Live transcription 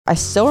I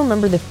still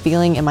remember the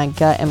feeling in my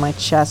gut and my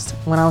chest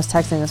when I was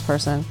texting this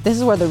person. This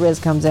is where the Riz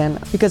comes in,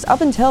 because up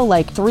until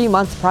like 3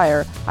 months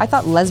prior, I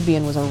thought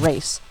lesbian was a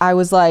race. I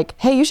was like,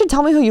 hey, you should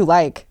tell me who you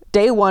like.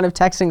 Day one of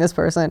texting this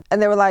person.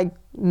 And they were like,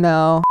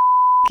 no,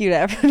 you to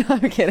everyone. No,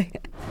 I'm kidding.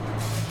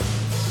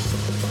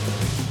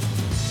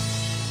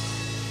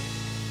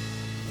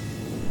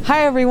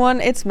 Hi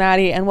everyone, it's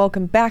Maddie and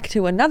welcome back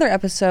to another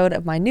episode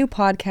of my new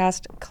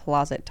podcast,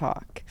 Closet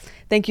Talk.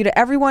 Thank you to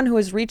everyone who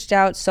has reached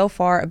out so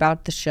far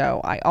about the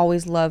show. I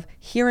always love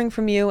hearing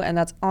from you, and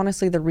that's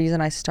honestly the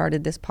reason I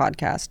started this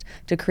podcast,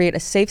 to create a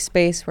safe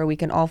space where we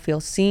can all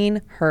feel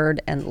seen,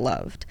 heard, and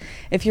loved.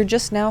 If you're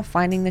just now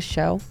finding the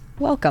show,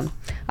 welcome.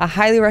 I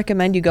highly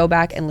recommend you go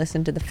back and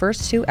listen to the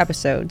first 2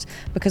 episodes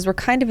because we're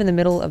kind of in the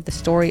middle of the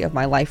story of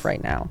my life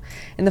right now.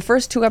 In the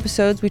first 2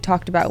 episodes, we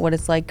talked about what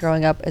it's like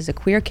growing up as a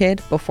queer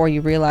kid before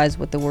you realize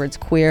what the words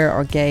queer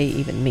or gay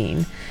even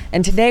mean.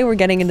 And today we're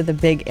getting into the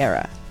big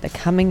era, the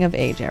coming of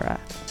age era.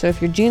 So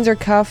if your jeans are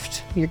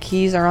cuffed, your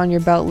keys are on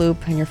your belt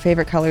loop, and your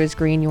favorite color is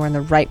green, you are in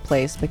the right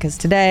place, because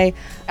today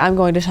I'm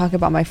going to talk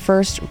about my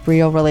first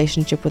real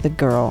relationship with a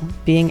girl,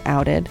 being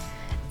outed,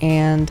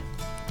 and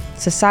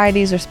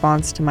society's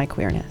response to my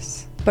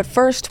queerness. But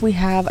first, we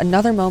have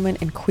another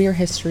moment in queer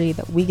history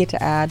that we get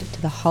to add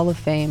to the Hall of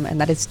Fame, and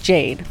that is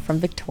Jade from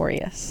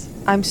Victorious.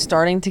 I'm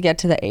starting to get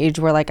to the age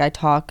where I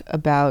talk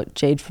about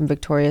Jade from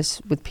Victorious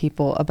with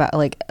people about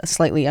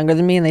slightly younger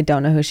than me and they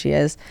don't know who she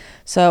is.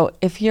 So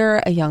if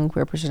you're a young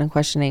queer person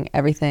questioning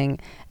everything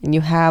and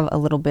you have a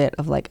little bit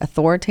of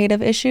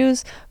authoritative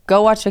issues,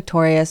 go watch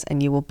Victorious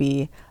and you will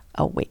be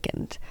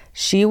awakened.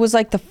 She was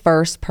the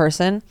first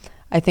person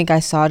I think I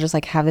saw just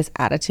have this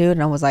attitude,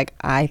 and I was like,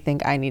 I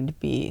think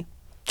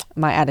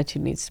my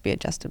attitude needs to be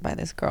adjusted by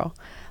this girl.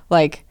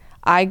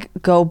 I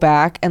go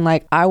back and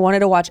I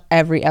wanted to watch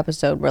every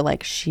episode where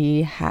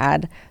she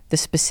had the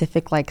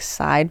specific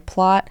side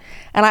plot,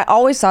 and I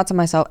always thought to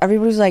myself,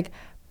 everybody was like,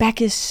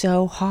 Beck is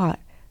so hot,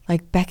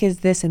 Beck is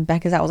this and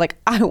Beck is that. I was like,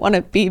 I want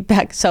to be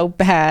Beck so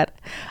bad.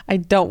 I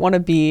don't want to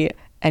be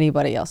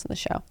anybody else in the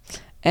show.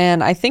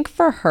 And I think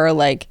for her,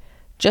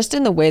 just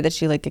in the way that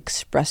she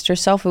expressed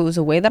herself, it was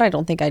a way that I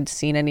don't think I'd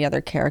seen any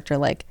other character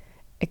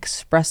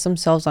express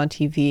themselves on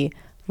TV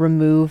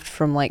removed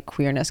from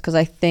queerness, because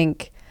I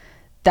think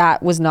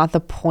that was not the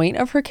point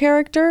of her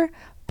character,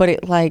 but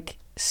it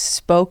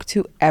spoke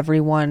to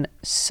everyone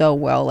so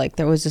well.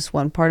 There was this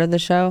one part of the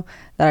show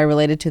that I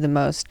related to the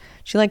most.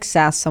 She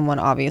sassed someone,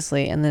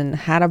 obviously, and then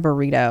had a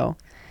burrito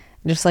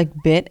and just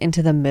bit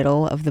into the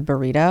middle of the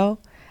burrito,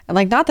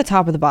 and not the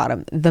top or the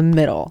bottom, the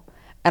middle.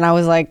 And I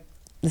was like,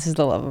 this is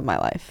the love of my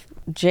life.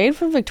 Jade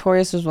from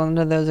Victorious was one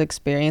of those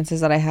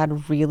experiences that I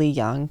had really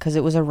young, because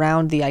it was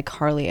around the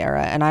iCarly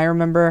era, and I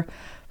remember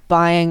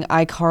buying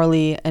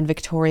iCarly and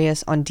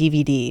Victorious on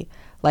DVD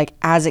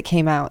as it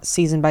came out,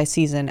 season by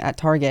season, at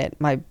Target.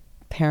 My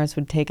parents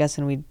would take us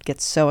and we'd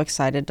get so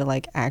excited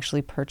to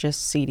actually purchase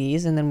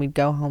CDs, and then we'd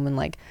go home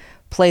and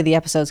play the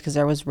episodes, because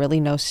there was really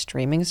no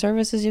streaming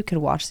services you could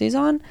watch these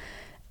on.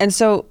 And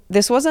so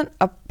this wasn't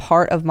a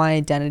part of my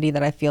identity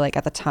that I feel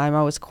at the time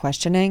I was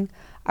questioning.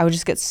 I would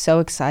just get so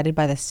excited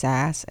by the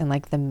sass and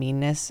the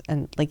meanness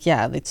and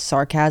the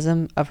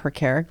sarcasm of her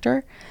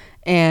character.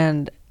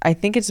 And I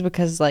think it's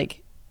because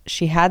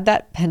she had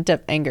that pent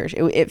up anger.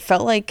 It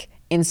felt like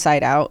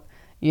Inside Out,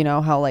 you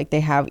know, how they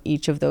have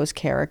each of those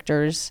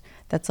characters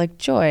that's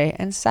joy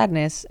and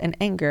sadness and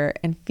anger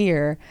and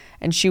fear.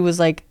 And she was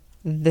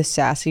the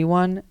sassy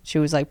one. She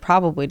was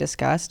probably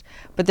disgust,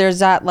 but there's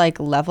that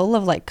level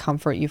of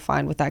comfort you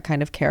find with that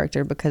kind of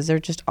character, because they're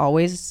just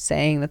always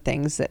saying the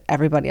things that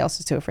everybody else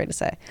is too afraid to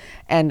say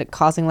and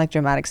causing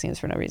dramatic scenes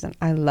for no reason.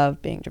 I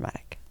love being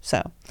dramatic,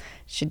 so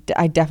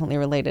I definitely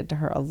related to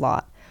her a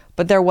lot.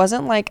 But there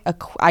wasn't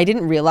I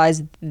didn't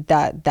realize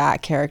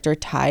that character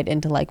tied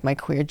into my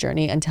queer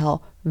journey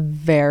until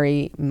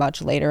very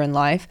much later in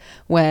life,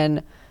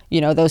 when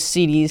those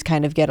CDs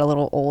kind of get a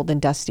little old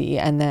and dusty,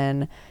 and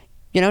then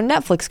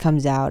Netflix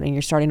comes out and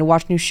you're starting to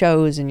watch new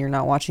shows and you're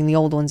not watching the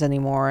old ones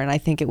anymore. And I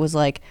think it was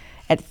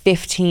at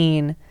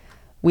 15,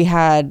 we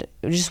had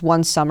just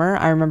one summer.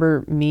 I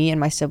remember me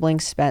and my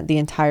siblings spent the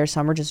entire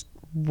summer just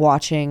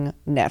watching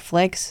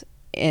Netflix,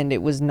 and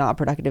it was not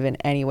productive in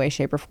any way,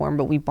 shape, or form,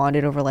 but we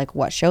bonded over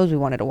what shows we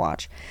wanted to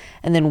watch.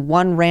 And then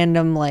one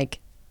random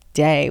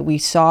day we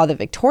saw that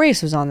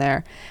Victorious was on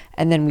there,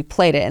 and then we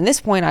played it. And at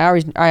this point I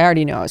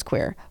already knew I was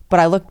queer, but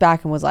I looked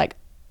back and was like,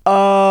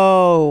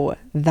 oh,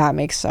 that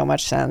makes so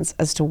much sense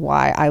as to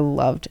why I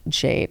loved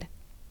Jade.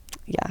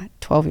 Yeah,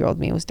 12-year-old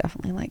me was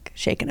definitely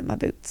shaking in my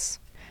boots.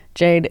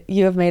 Jade,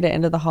 you have made it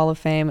into the Hall of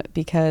Fame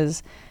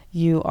because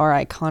you are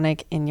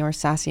iconic in your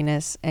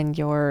sassiness and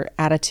your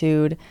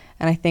attitude,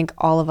 and I think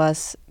all of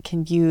us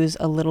can use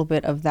a little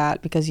bit of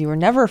that, because you were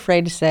never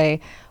afraid to say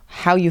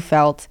how you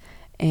felt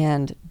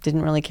and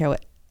didn't really care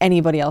what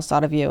anybody else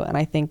thought of you, and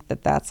I think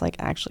that that's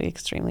actually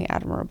extremely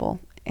admirable.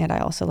 And I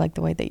also like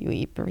the way that you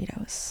eat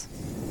burritos.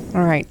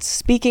 All right,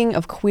 speaking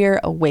of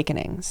queer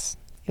awakenings,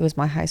 it was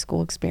my high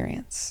school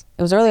experience.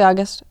 It was early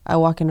August. I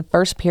walk into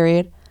first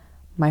period,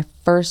 my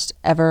first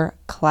ever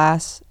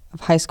class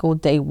of high school,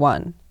 day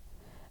 1.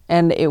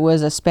 And it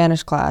was a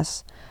Spanish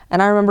class.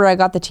 And I remember I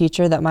got the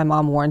teacher that my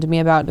mom warned me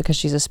about because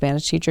she's a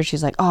Spanish teacher.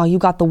 She's like, oh, you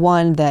got the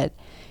one that,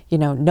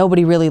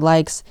 nobody really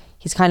likes.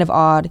 He's kind of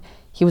odd.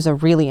 He was a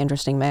really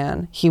interesting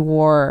man. He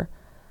wore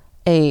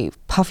a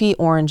puffy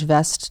orange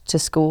vest to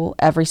school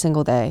every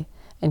single day.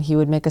 And he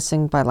would make us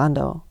sing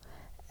bailando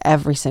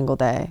every single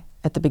day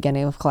at the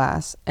beginning of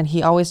class. And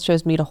he always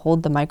chose me to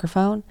hold the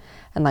microphone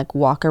and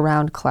walk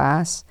around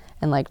class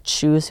and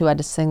choose who had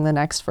to sing the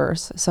next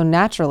verse. So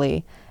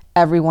naturally,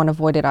 everyone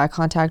avoided eye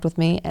contact with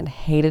me and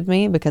hated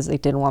me because they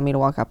didn't want me to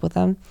walk up to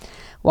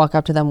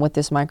them with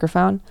this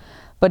microphone.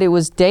 But it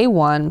was day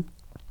 1.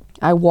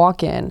 I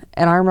walk in,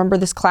 and I remember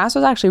this class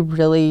was actually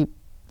really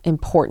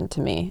important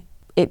to me.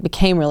 It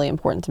became really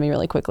important to me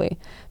really quickly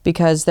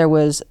because there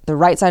was the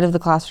right side of the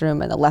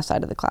classroom and the left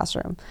side of the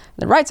classroom.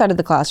 The right side of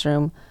the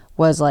classroom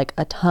was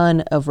a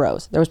ton of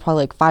rows. There was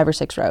probably 5 or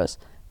 6 rows.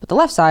 But the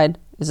left side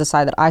is the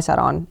side that I sat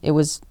on. It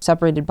was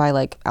separated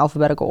by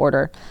alphabetical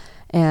order.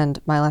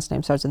 And my last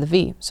name starts with a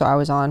V. So I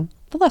was on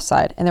the left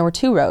side, and there were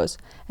 2 rows,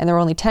 and there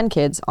were only 10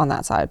 kids on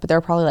that side, but there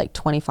were probably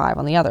 25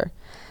 on the other.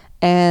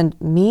 And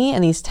me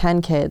and these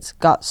 10 kids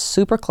got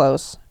super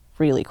close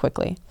really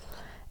quickly.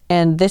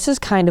 And this is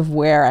kind of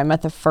where I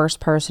met the first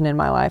person in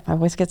my life. My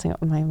voice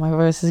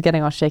is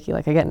getting all shaky.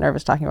 I get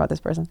nervous talking about this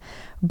person.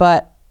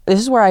 But this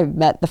is where I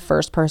met the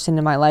first person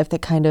in my life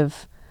that kind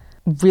of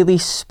really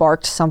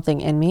sparked something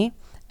in me.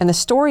 And the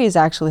story is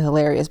actually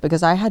hilarious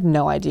because I had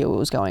no idea what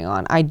was going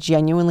on. I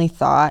genuinely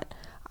thought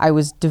I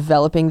was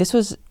developing. This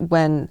was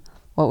when,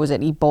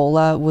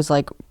 Ebola was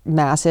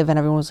massive and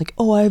everyone was like,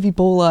 oh, I have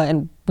Ebola.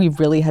 And we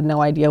really had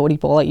no idea what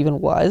Ebola even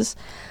was.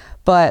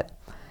 But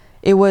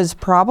it was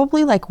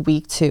probably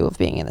week 2 of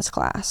being in this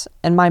class.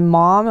 And my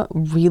mom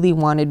really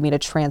wanted me to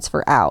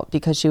transfer out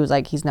because she was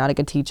like, he's not a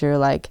good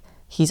teacher.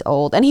 He's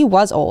old. And he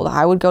was old.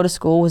 I would go to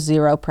school with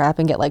 0 prep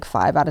and get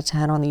 5 out of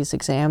 10 on these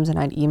exams. And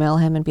I'd email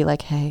him and be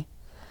like, hey,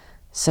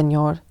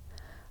 Senor,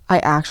 I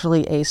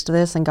actually aced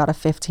this and got a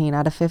 15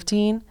 out of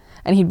 15.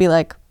 And he'd be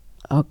like,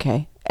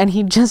 okay. And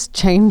he'd just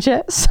change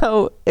it.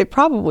 So it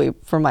probably,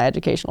 for my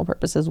educational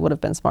purposes, would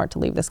have been smart to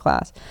leave this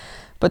class.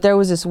 But there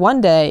was this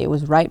one day, it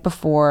was right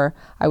before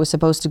I was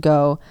supposed to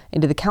go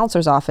into the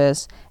counselor's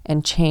office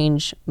and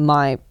change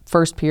my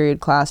first period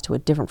class to a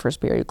different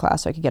first period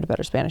class so I could get a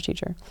better Spanish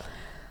teacher.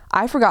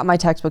 I forgot my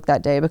textbook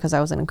that day because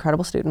I was an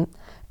incredible student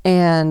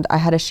and I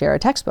had to share a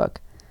textbook.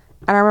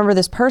 And I remember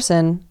this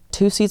person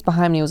 2 seats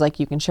behind me was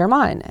like, you can share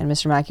mine. And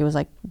Mr. Mackey was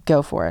like,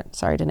 go for it.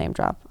 Sorry to name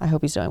drop. I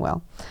hope he's doing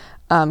well.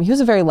 He was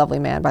a very lovely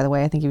man, by the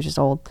way. I think he was just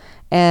old.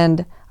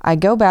 And I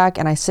go back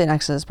and I sit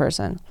next to this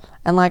person.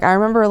 And I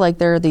remember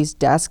there are these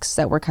desks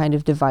that were kind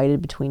of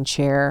divided between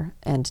chair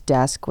and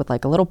desk with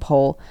a little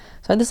pole.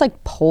 So I had this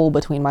pole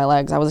between my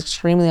legs. I was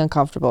extremely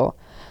uncomfortable.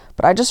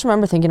 But I just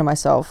remember thinking to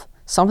myself,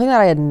 something that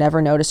I had never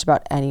noticed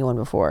about anyone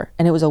before.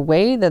 And it was a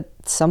way that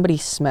somebody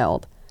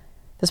smelled.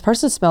 This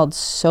person smelled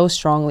so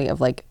strongly of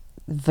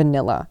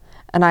vanilla.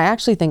 And I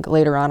actually think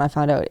later on I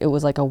found out it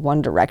was a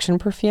One Direction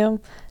perfume,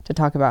 to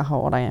talk about how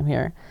old I am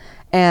here.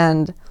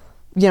 And,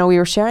 we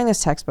were sharing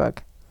this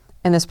textbook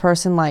and this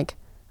person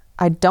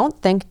I don't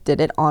think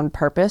did it on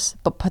purpose,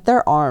 but put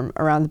their arm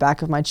around the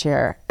back of my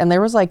chair. And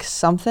there was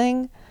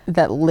something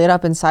that lit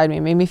up inside me.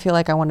 It made me feel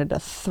like I wanted to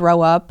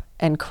throw up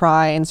and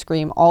cry and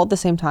scream all at the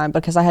same time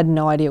because I had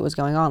no idea what was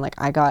going on.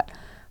 I got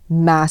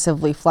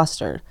massively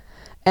flustered.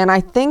 And I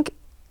think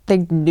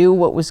they knew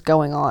what was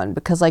going on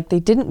because they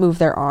didn't move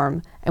their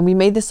arm. And we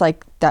made this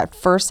that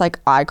first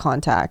eye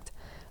contact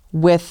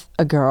with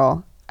a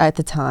girl at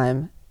the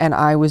time. And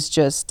I was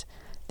just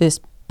this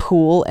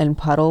pool and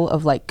puddle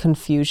of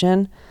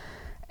confusion,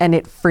 and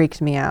it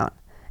freaked me out.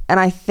 And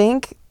I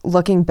think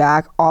looking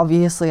back,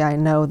 obviously I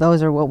know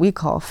those are what we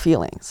call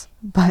feelings.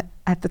 But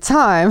at the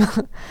time,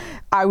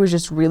 I was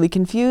just really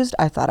confused.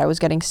 I thought I was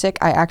getting sick.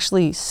 I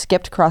actually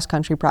skipped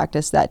cross-country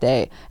practice that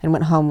day and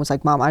went home and was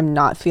like, Mom, I'm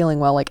not feeling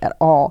well at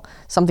all.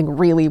 Something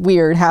really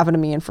weird happened to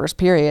me in first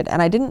period.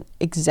 And I didn't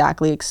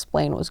exactly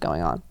explain what was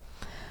going on.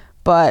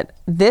 But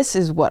this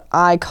is what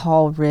I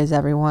call Riz,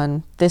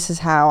 everyone. This is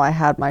how I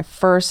had my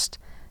first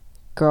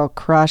girl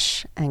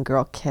crush and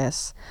girl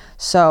kiss.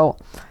 So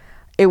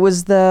it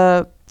was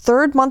the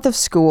 3rd month of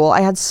school.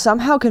 I had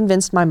somehow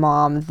convinced my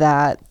mom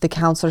that the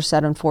counselor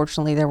said,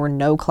 unfortunately, there were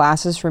no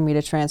classes for me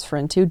to transfer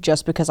into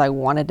just because I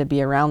wanted to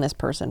be around this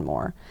person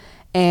more.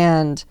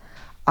 And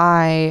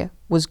I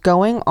was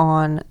going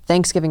on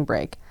Thanksgiving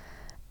break,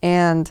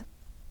 and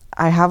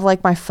I have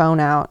my phone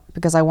out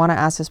because I want to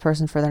ask this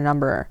person for their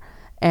number.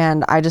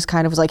 And I just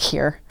kind of was like,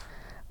 here.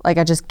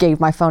 I just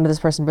gave my phone to this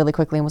person really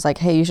quickly and was like,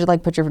 hey, you should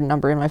put your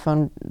number in my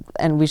phone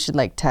and we should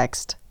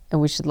text and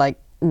we should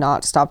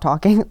not stop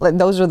talking.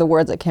 Those are the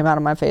words that came out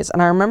of my face.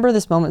 And I remember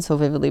this moment so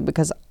vividly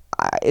because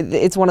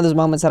it's one of those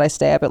moments that I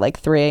stay up at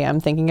 3 a.m.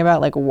 thinking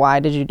about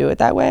why did you do it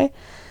that way?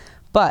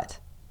 But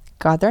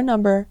got their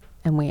number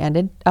and we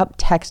ended up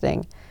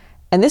texting.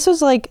 And this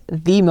was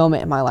the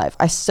moment in my life.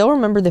 I still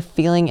remember the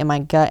feeling in my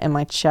gut and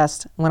my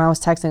chest when I was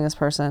texting this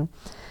person.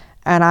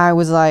 And I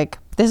was like,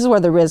 this is where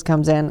the Riz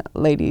comes in,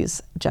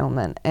 ladies,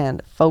 gentlemen,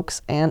 and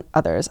folks and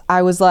others.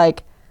 I was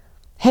like,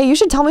 hey, you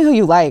should tell me who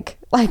you like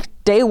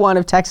day one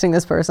of texting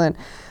this person.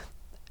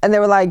 And they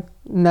were like,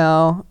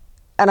 no.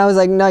 And I was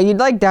like, no, you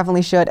like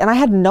definitely should. And I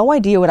had no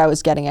idea what I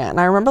was getting at. And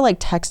I remember like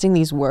texting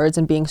these words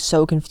and being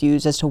so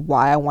confused as to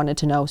why I wanted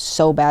to know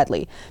so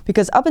badly.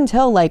 Because up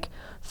until like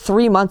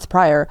 3 months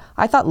prior,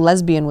 I thought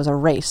lesbian was a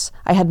race.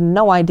 I had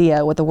no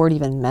idea what the word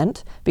even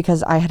meant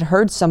because I had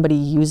heard somebody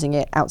using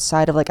it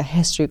outside of like a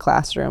history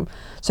classroom.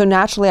 So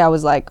naturally I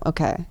was like,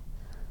 okay,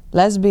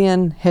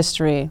 lesbian,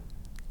 history,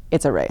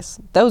 it's a race.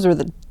 Those were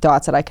the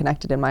dots that I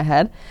connected in my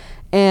head.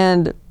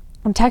 And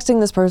I'm texting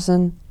this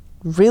person,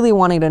 really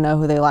wanting to know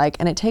who they like,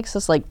 and it takes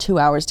us like 2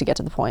 hours to get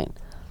to the point.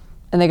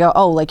 And they go,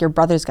 oh, like your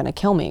brother's gonna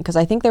kill me, because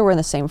I think they were in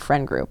the same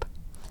friend group.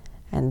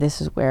 And this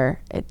is where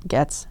it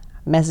gets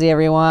messy,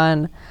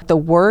 everyone. The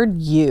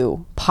word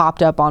you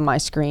popped up on my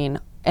screen,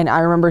 and I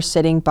remember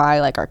sitting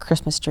by like our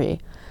Christmas tree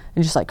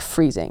and just like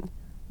freezing.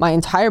 My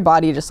entire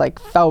body just like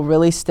fell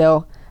really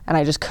still, and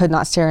I just could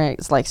not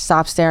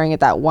stop staring at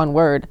that one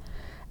word.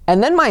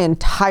 And then my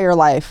entire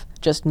life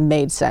just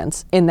made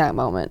sense in that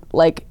moment.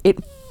 Like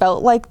it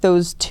felt like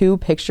those two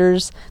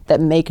pictures that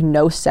make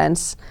no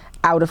sense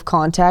out of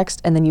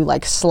context, and then you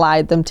like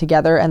slide them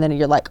together and then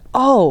you're like,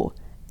 oh,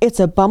 it's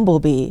a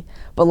bumblebee.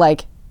 But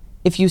like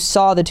if you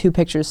saw the two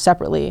pictures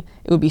separately,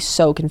 it would be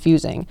so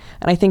confusing.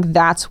 And I think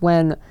that's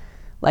when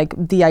like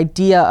the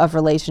idea of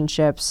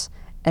relationships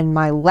and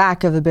my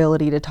lack of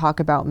ability to talk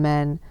about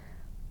men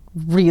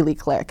really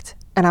clicked.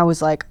 And I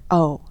was like,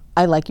 oh,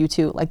 I like you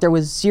too. Like there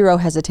was zero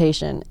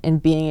hesitation in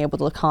being able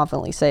to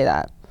confidently say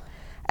that.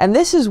 And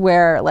this is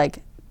where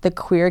like the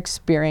queer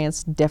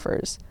experience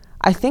differs.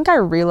 I think I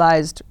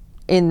realized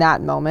in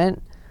that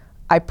moment,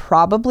 I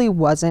probably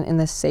wasn't in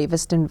the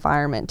safest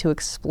environment to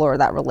explore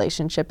that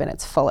relationship in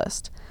its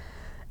fullest.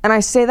 And I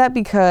say that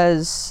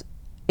because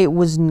it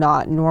was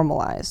not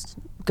normalized.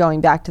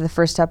 Going back to the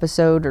first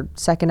episode or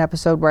second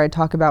episode where I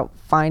talk about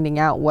finding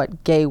out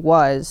what gay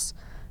was,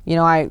 you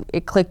know,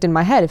 it clicked in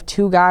my head. If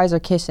two guys are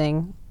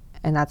kissing,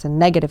 and that's a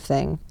negative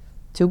thing,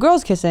 two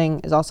girls kissing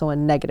is also a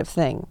negative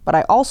thing. But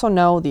I also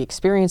know the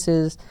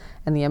experiences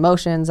and the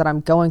emotions that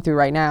I'm going through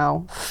right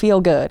now feel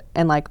good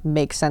and like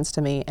make sense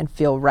to me and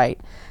feel right.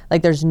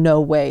 Like there's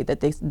no way that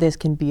this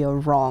can be a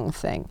wrong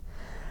thing.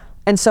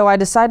 And so I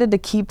decided to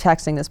keep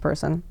texting this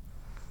person.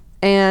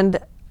 And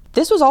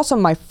this was also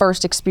my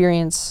first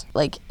experience,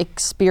 like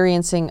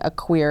experiencing a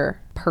queer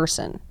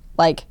person.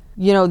 Like,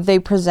 you know, they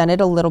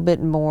presented a little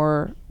bit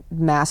more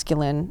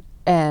masculine,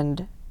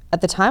 and at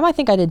the time I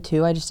think I did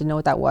too, I just didn't know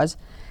what that was.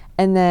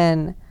 And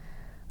then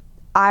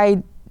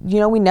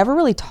we never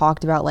really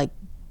talked about like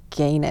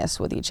gayness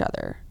with each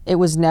other. It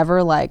was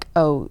never like,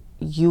 oh,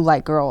 you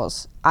like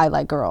girls, I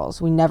like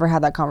girls. We never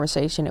had that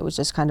conversation. It was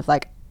just kind of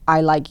like,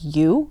 I like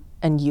you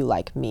and you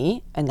like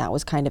me, and that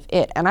was kind of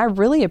it. And I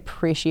really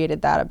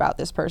appreciated that about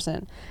this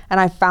person. And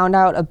I found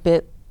out a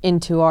bit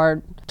into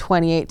our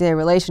 28-day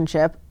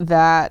relationship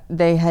that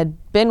they had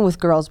been with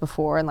girls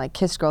before and like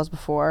kissed girls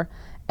before.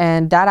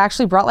 And that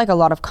actually brought like a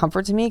lot of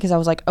comfort to me, because I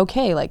was like,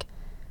 okay, like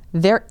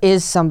there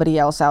is somebody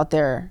else out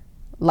there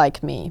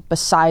like me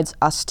besides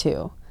us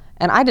two.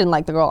 And I didn't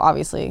like the girl,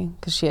 obviously,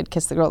 because she had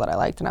kissed the girl that I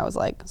liked, and I was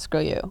like,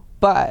 screw you.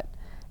 But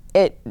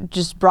it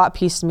just brought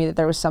peace to me that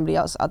there was somebody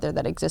else out there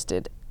that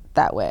existed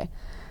that way.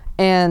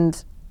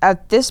 And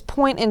at this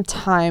point in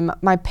time,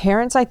 my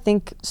parents, I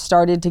think,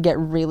 started to get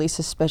really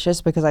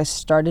suspicious because I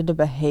started to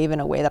behave in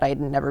a way that I had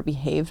never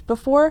behaved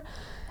before.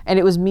 And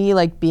it was me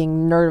like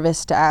being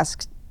nervous to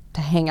ask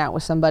to hang out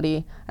with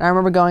somebody. And I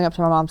remember going up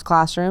to my mom's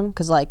classroom,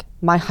 because like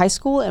my high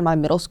school and my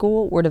middle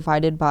school were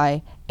divided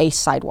by a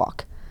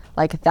sidewalk.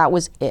 Like that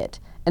was it.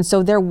 And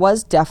so there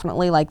was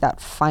definitely like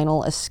that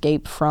final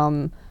escape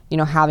from, you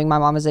know, having my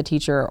mom as a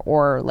teacher,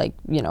 or like,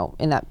 you know,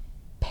 in that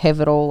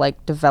pivotal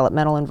like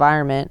developmental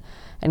environment,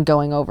 and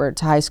going over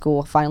to high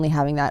school, finally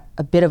having that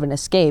a bit of an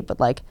escape. But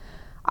like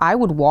I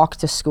would walk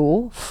to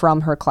school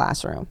from her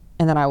classroom,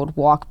 and then I would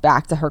walk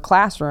back to her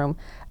classroom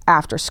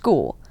after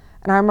school.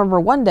 And I remember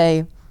one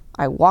day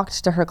I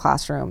walked to her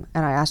classroom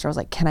and I asked her, I was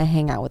like, can I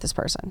hang out with this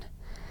person?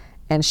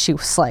 And she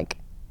was like,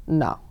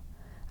 no.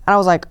 And I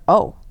was like,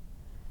 oh.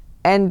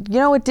 And you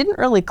know, it didn't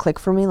really click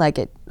for me like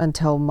it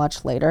until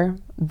much later,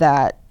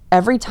 that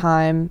every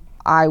time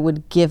I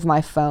would give my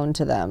phone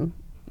to them,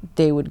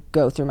 they would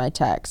go through my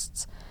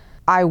texts.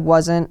 I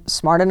wasn't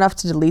smart enough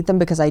to delete them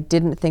because I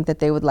didn't think that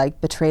they would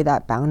like betray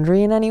that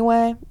boundary in any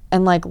way.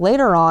 And like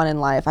later on in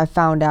life, I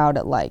found out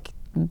at like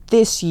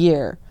this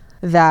year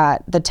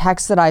that the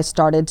texts that I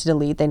started to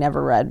delete, they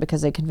never read,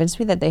 because they convinced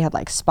me that they had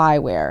like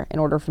spyware in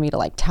order for me to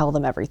like tell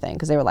them everything,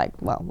 because they were like,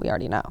 well, we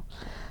already know.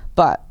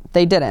 But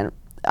they didn't.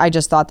 I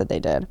just thought that they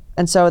did.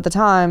 And so at the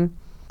time,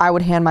 I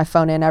would hand my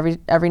phone in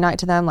every night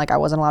to them. Like I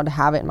wasn't allowed to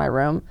have it in my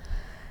room.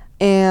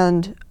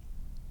 And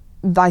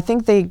I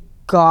think they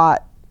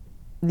got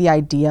the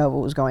idea of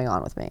what was going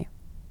on with me.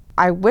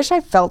 I wish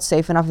I felt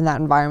safe enough in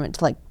that environment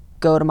to like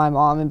go to my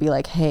mom and be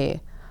like,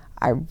 hey,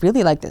 I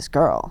really like this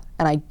girl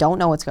and I don't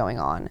know what's going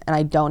on and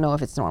I don't know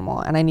if it's normal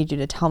and I need you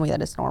to tell me that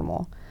it's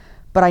normal.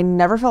 but I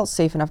never felt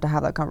safe enough to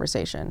have that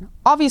conversation.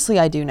 Obviously,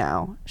 I do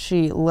now.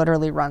 She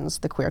literally runs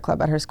the queer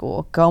club at her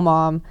school. Go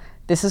mom.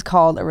 This is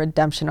called a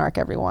redemption arc,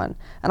 everyone.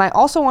 And I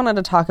also wanted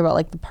to talk about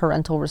like the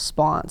parental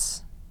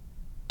response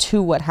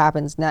to what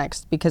happens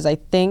next, because I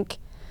think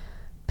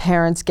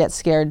parents get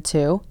scared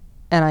too.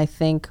 And I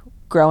think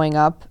growing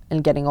up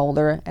and getting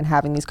older and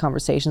having these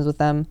conversations with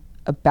them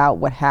about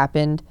what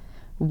happened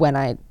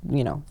when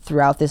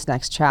throughout this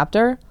next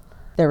chapter,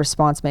 their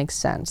response makes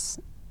sense.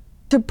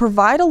 To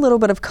provide a little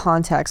bit of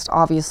context,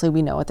 obviously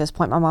we know at this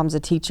point my mom's a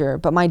teacher,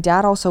 but my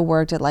dad also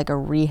worked at like a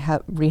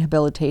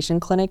rehabilitation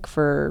clinic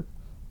for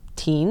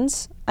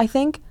teens, I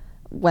think,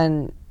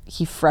 when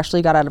he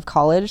freshly got out of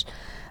college.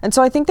 And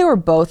so I think they were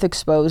both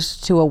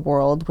exposed to a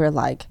world where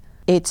like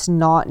it's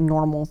not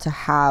normal to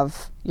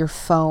have your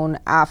phone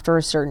after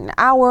a certain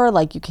hour.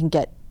 Like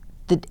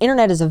the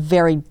internet is a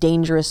very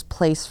dangerous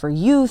place for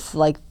youth.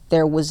 Like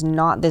there was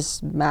not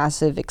this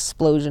massive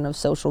explosion of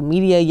social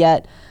media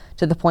yet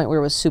to the point where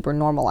it was super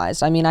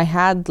normalized. I mean, I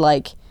had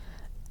like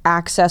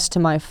access to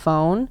my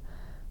phone,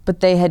 but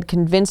they had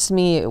convinced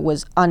me it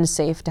was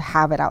unsafe to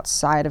have it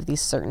outside of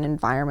these certain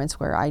environments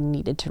where I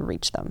needed to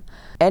reach them.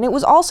 And it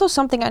was also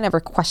something I never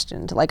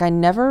questioned. Like I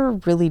never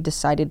really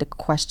decided to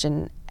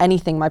question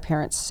anything my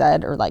parents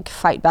said or like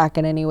fight back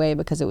in any way,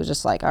 because it was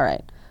just like, all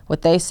right,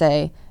 what they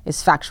say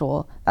is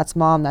factual. That's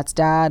mom, that's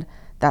dad,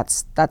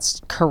 that's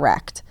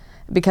correct.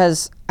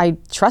 Because I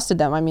trusted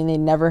them. I mean, they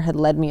never had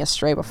led me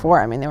astray before.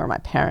 I mean, they were my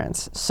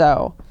parents.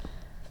 So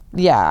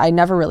yeah, I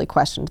never really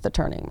questioned the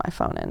turning my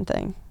phone in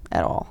thing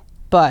at all.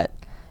 But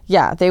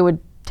yeah, they would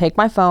take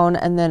my phone.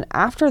 And then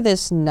after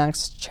this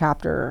next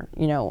chapter,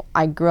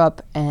 I grew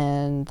up,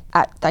 and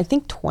at I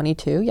think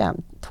 22,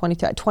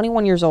 at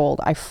 21 years old,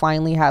 I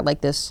finally had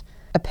like this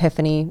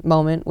epiphany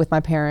moment with my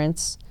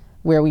parents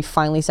where we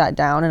finally sat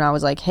down and I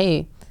was like,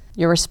 hey,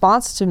 your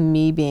response to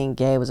me being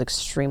gay was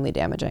extremely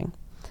damaging.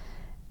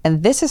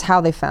 And this is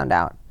how they found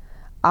out.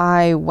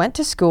 I went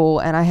to school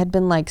and I had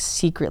been like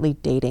secretly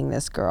dating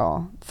this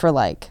girl for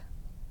like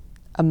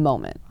a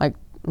moment, like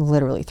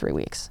literally 3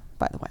 weeks,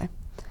 by the way.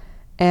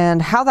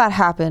 And how that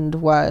happened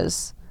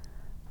was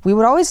we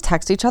would always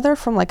text each other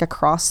from like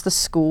across the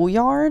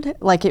schoolyard.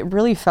 Like it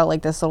really felt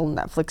like this little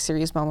Netflix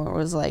series moment where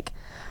it was like,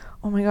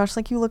 oh my gosh,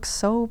 like you look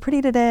so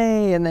pretty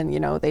today. And then,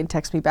 they'd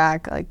text me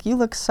back like, you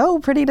look so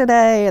pretty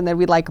today. And then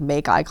we'd like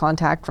make eye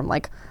contact from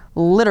like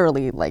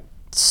literally like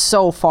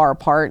so far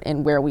apart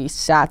in where we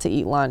sat to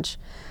eat lunch.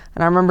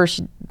 And I remember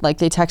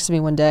they texted me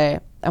one day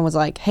and was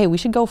like, hey, we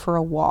should go for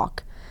a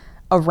walk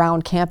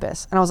around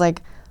campus. And I was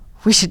like,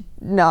 we should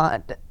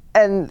not.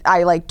 And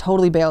I like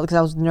totally bailed because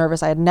I was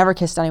nervous. I had never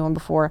kissed anyone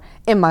before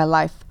in my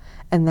life.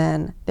 And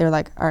then they were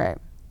like, all right,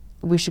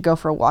 we should go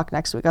for a walk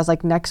next week. I was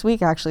like, next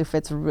week actually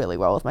fits really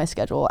well with my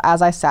schedule.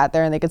 As I sat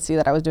there and they could see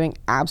that I was doing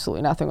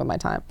absolutely nothing with my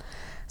time.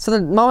 So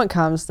the moment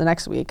comes the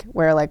next week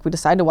where like we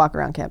decide to walk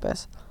around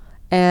campus.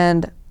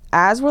 And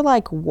as we're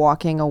like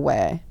walking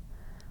away,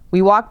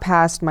 we walk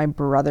past my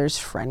brother's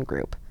friend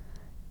group.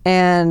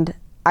 And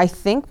I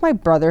think my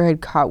brother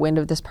had caught wind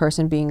of this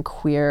person being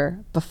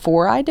queer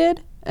before I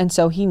did. And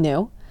so he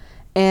knew.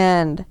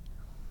 And,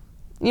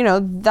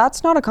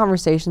 that's not a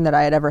conversation that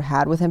I had ever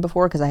had with him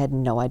before because I had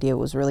no idea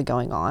what was really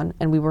going on.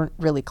 And we weren't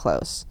really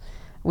close.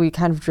 We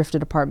kind of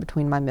drifted apart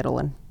between my middle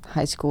and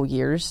high school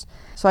years.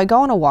 So I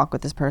go on a walk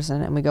with this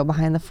person and we go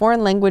behind the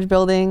foreign language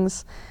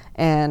buildings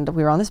and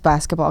we were on this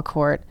basketball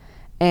court.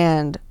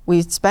 And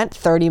we spent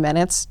 30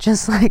 minutes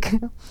just like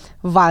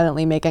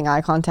violently making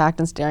eye contact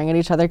and staring at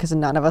each other because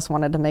none of us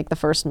wanted to make the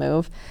first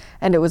move.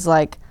 And it was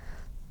like,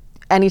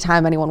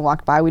 anytime anyone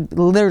walked by, we'd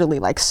literally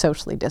like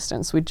socially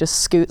distance. We'd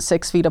just scoot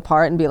 6 feet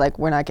apart and be like,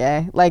 we're not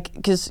gay. Like,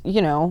 because,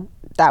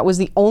 that was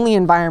the only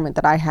environment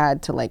that I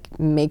had to like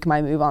make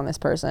my move on this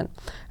person.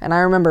 And I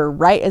remember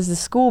right as the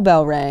school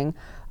bell rang,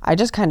 I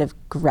just kind of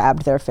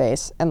grabbed their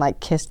face and like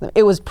kissed them.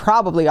 It was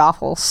probably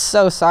awful.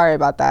 So sorry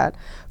about that.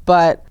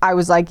 But I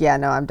was like, yeah,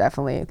 no, I'm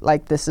definitely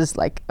like, this is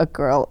like a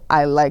girl.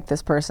 I like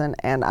this person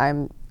and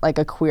I'm like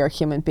a queer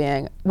human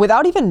being.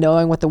 Without even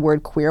knowing what the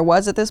word queer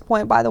was at this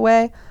point, by the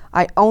way,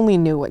 I only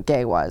knew what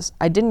gay was.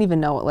 I didn't even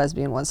know what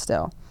lesbian was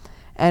still.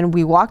 And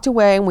we walked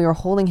away and we were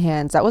holding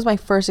hands. That was my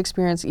first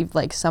experience,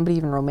 like somebody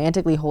even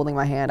romantically holding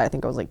my hand. I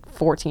think I was like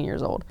 14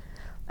 years old.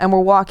 And we're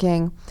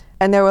walking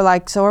and they were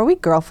like, so are we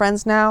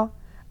girlfriends now?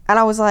 And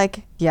I was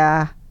like,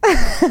 yeah.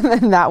 And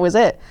then that was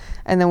it.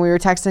 And then we were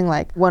texting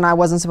like when I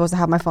wasn't supposed to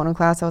have my phone in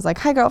class, I was like,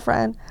 hi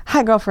girlfriend,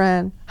 hi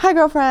girlfriend, hi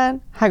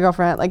girlfriend, hi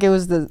girlfriend. Like it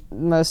was the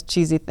most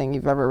cheesy thing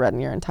you've ever read in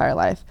your entire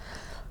life.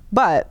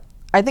 But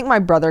I think my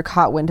brother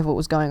caught wind of what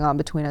was going on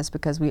between us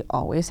because we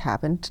always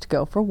happened to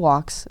go for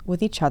walks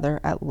with each other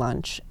at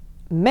lunch,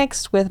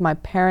 mixed with my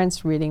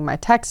parents reading my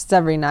texts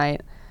every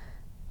night.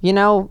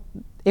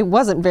 It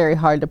wasn't very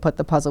hard to put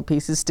the puzzle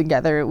pieces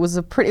together. It was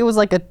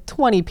like a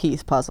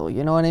 20-piece puzzle,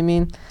 you know what I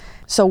mean?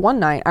 So one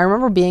night, I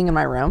remember being in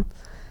my room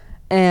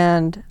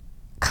and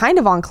kind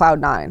of on cloud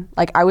nine.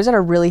 Like I was at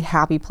a really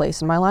happy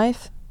place in my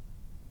life.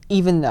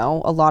 even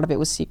though a lot of it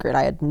was secret.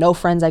 I had no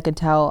friends I could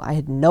tell. I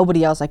had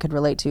nobody else I could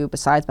relate to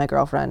besides my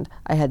girlfriend.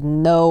 I had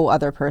no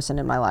other person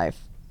in my life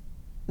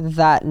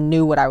that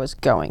knew what I was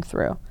going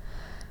through.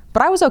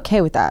 But I was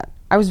okay with that.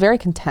 I was very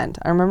content.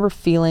 I remember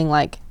feeling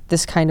like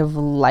this kind of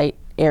light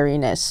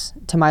airiness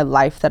to my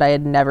life that I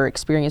had never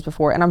experienced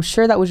before. And I'm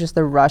sure that was just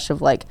the rush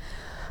of like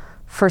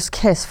first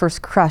kiss,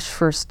 first crush,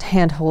 first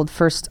handhold,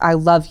 first I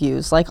love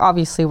yous. Like,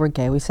 obviously we're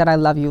gay. We said I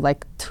love you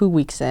like 2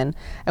 weeks in,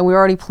 and we were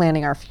already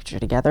planning our future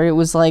together. It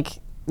was like,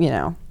 you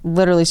know,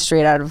 literally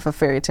straight out of a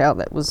fairy tale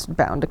that was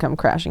bound to come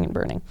crashing and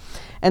burning.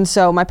 And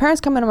so my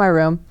parents come into my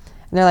room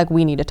and they're like,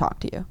 we need to talk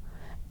to you.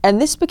 And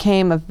this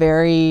became a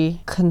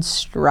very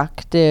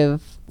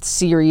constructive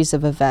series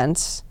of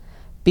events,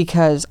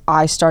 because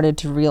I started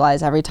to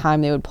realize every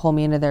time they would pull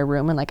me into their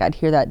room and like I'd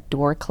hear that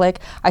door click.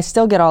 I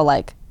still get all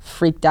like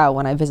freaked out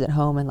when I visit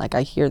home and like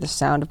I hear the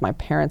sound of my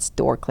parents'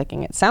 door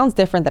clicking. It sounds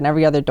different than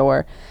every other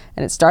door,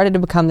 and it started to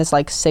become this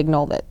like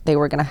signal that they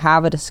were going to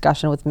have a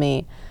discussion with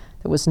me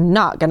that was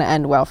not going to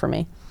end well for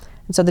me.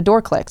 And so the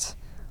door clicked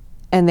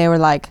and they were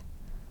like,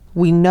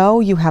 we know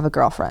you have a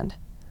girlfriend.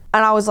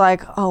 And I was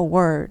like, oh,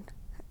 word.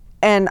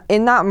 And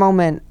in that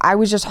moment, I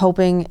was just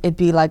hoping it'd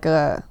be like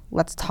a,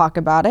 let's talk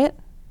about it.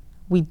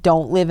 We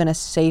don't live in a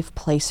safe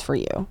place for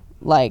you.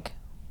 Like,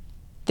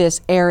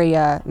 this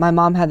area, my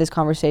mom had this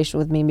conversation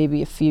with me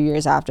maybe a few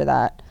years after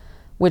that,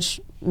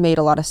 which made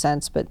a lot of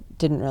sense, but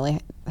didn't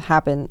really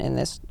happen in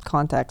this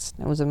context.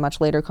 It was a much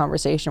later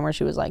conversation where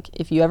she was like,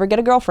 if you ever get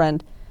a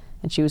girlfriend,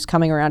 and she was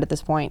coming around at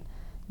this point,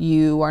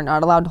 you are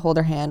not allowed to hold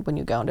her hand when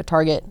you go into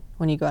Target,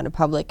 when you go into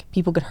public.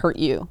 People could hurt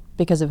you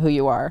because of who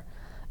you are.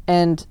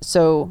 And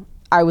so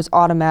I was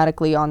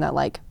automatically on that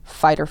like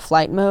fight or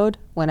flight mode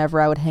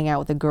whenever I would hang out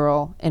with a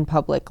girl in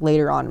public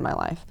later on in my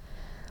life.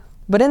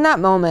 But in that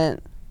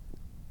moment,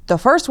 the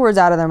first words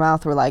out of their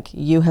mouth were like,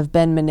 you have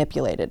been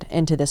manipulated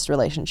into this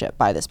relationship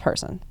by this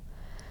person.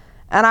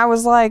 And I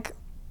was like,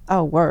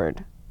 oh,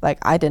 word. Like,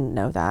 I didn't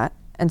know that.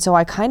 And so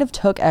I kind of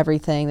took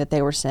everything that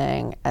they were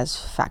saying as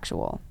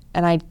factual.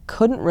 And I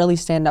couldn't really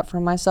stand up for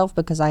myself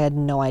because I had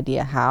no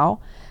idea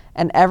how.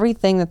 And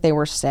everything that they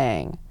were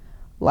saying,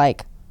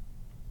 like,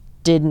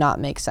 did not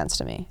make sense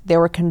to me. They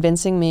were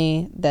convincing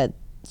me that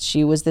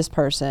she was this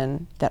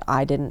person that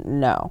I didn't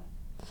know.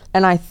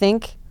 And I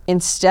think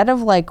instead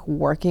of like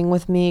working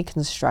with me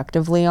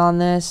constructively on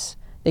this,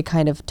 they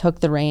kind of took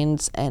the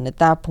reins, and at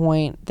that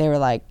point they were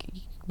like,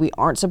 we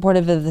aren't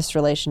supportive of this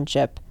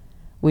relationship.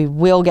 We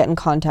will get in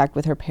contact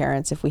with her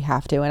parents if we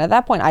have to. And at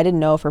that point I didn't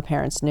know if her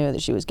parents knew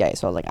that she was gay.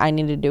 So I was like, I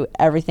need to do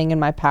everything in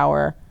my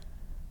power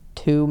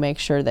to make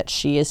sure that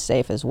she is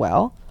safe as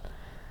well.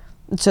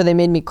 So they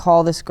made me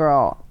call this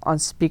girl on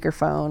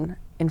speakerphone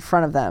in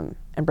front of them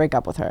and break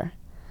up with her.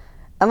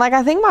 And like,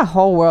 I think my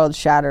whole world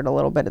shattered a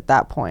little bit at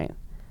that point,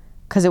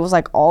 because it was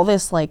like all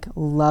this like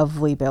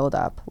lovely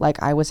buildup.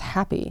 Like, I was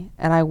happy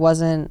and I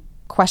wasn't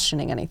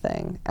questioning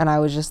anything. And I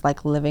was just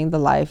like living the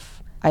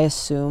life I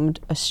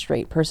assumed a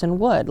straight person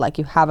would. Like,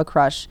 you have a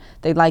crush,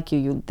 they like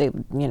you,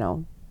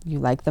 you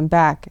like them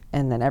back,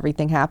 and then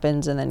everything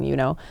happens, and then,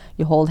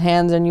 you hold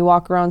hands and you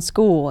walk around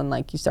school, and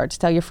like you start to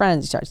tell your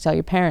friends, you start to tell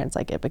your parents,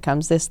 like it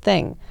becomes this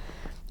thing.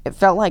 It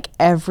felt like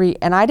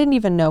and I didn't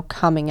even know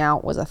coming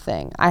out was a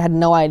thing. I had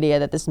no idea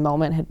that this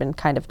moment had been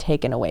kind of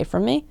taken away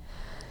from me.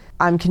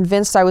 I'm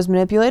convinced I was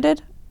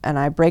manipulated, and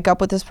I break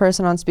up with this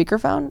person on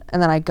speakerphone,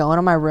 and then I go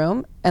into my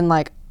room, and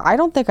like, I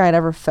don't think I'd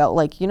ever felt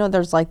like,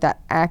 there's like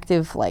that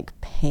active like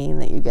pain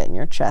that you get in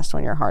your chest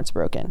when your heart's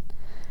broken.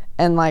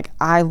 And like,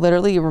 I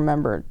literally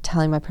remember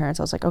telling my parents,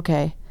 I was like,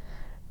 okay,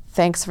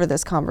 thanks for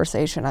this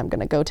conversation. I'm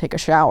going to go take a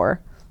shower.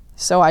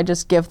 So I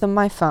just give them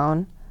my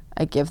phone.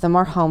 I give them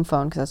our home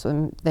phone, because that's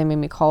what they made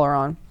me call her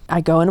on.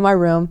 I go into my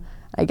room.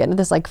 I get into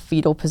this like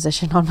fetal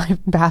position on my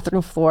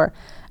bathroom floor,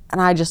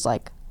 and I just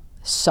like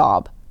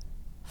sob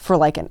for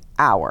like an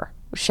hour.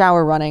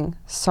 Shower running.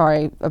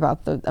 Sorry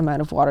about the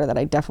amount of water that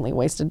I definitely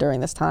wasted during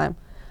this time.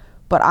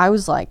 But I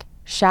was like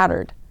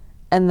shattered.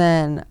 And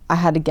then I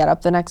had to get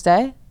up the next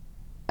day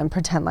and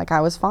pretend like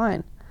I was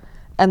fine.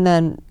 And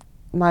then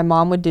my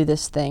mom would do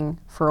this thing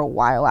for a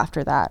while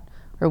after that,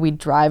 where we'd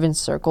drive in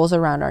circles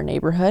around our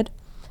neighborhood.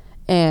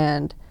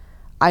 And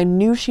I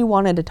knew she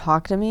wanted to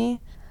talk to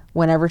me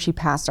whenever she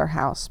passed our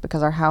house,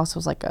 because our house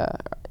was like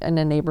in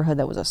a neighborhood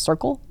that was a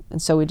circle.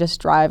 And so we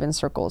just drive in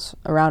circles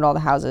around all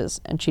the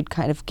houses, and she'd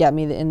kind of get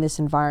me in this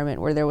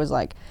environment where there was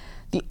like,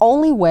 the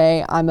only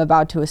way I'm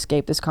about to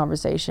escape this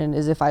conversation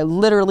is if I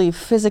literally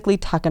physically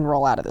tuck and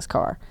roll out of this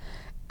car.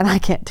 And I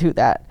can't do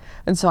that.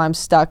 And so I'm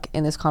stuck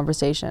in this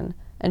conversation.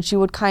 And she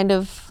would kind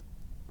of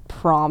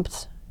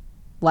prompt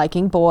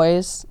liking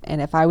boys,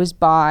 and if I was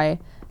bi,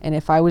 and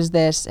if I was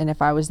this, and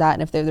if I was that,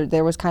 and if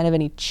there was kind of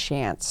any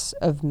chance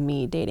of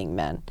me dating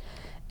men.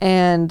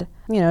 And,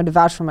 to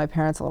vouch for my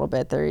parents a little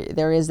bit,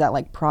 there is that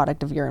like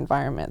product of your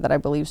environment that I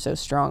believe so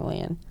strongly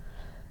in.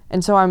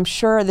 And so I'm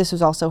sure this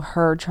was also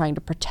her trying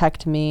to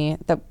protect me,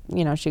 that,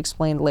 she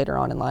explained later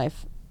on in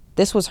life.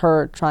 This was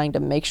her trying to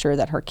make sure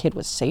that her kid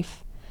was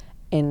safe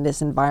in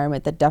this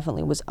environment that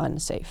definitely was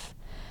unsafe.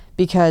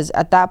 because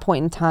at that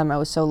point in time, I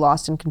was so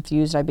lost and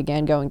confused. I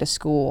began going to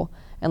school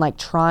and like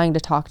trying to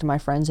talk to my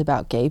friends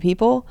about gay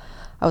people.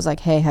 I was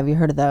like, hey, have you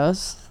heard of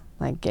those?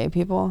 Like, gay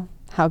people?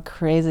 How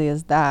crazy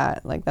is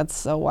that? Like, that's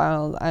so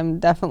wild. I'm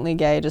definitely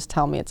gay. Just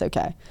tell me it's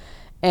okay.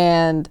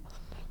 And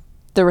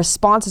the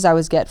responses I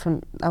was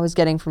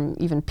getting from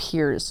even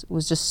peers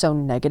was just so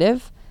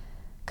negative.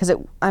 Because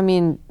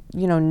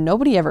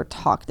nobody ever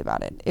talked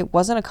about it. It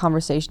wasn't a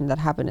conversation that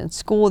happened in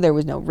school. There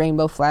was no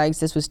rainbow flags.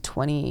 This was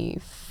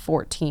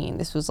 2014.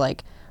 This was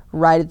like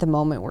right at the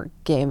moment where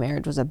gay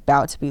marriage was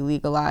about to be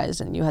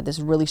legalized, and you had this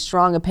really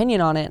strong opinion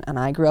on it. And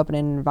I grew up in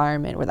an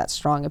environment where that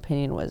strong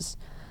opinion was,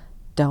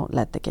 don't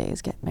let the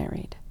gays get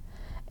married.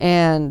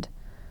 And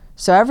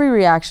so every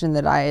reaction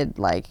that I had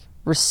like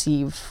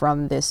received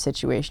from this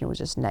situation was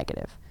just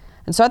negative.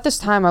 And so at this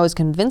time I was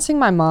convincing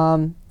my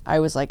mom I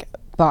was like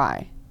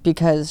bi,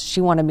 because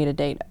she wanted me to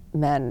date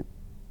men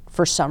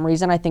for some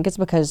reason. I think it's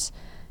because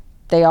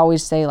they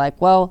always say like,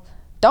 well,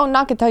 don't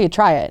knock it till you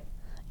try it.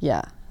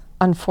 Yeah,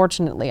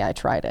 unfortunately I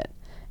tried it,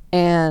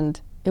 and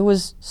it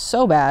was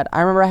so bad.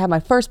 I remember I had my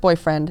first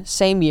boyfriend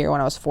same year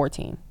when I was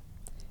 14,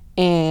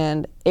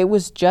 and it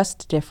was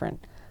just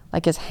different.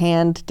 Like, his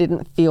hand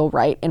didn't feel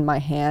right in my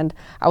hand.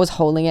 I was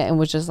holding it and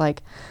was just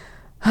like,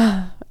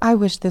 I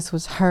wish this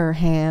was her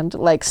hand,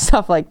 like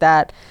stuff like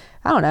that.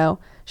 I don't know.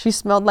 She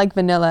smelled like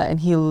vanilla, and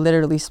he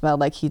literally smelled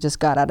like he just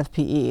got out of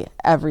PE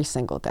every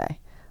single day.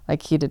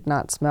 Like, he did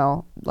not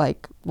smell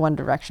like One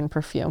Direction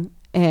perfume.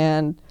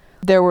 And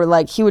there were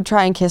like, he would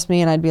try and kiss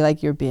me and I'd be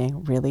like, you're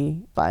being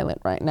really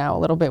violent right now, a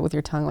little bit with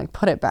your tongue, like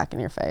put it back in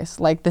your face.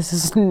 Like, this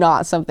is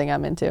not something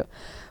I'm into.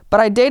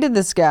 But I dated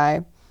this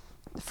guy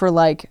for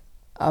like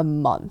a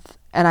month,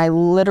 and I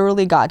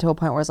literally got to a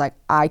point where I was like,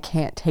 I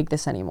can't take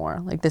this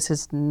anymore. Like, this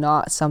is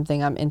not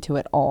something I'm into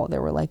at all.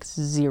 There were like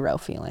zero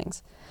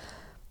feelings.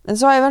 And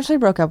so I eventually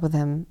broke up with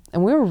him,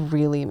 and we were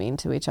really mean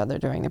to each other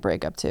during the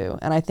breakup too.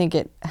 And I think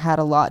it had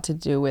a lot to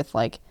do with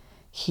like,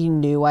 he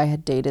knew I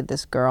had dated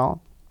this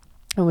girl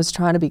and was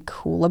trying to be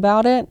cool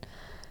about it,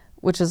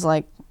 which is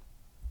like,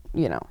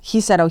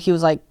 he said,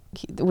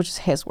 which is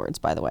his words,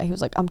 by the way. He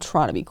was like, I'm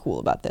trying to be cool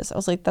about this. I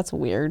was like, that's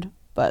weird,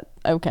 but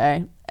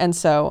okay. And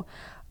so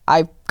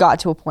I got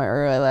to a point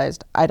where I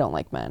realized I don't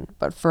like men.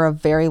 But for a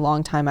very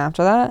long time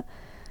after that,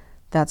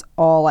 that's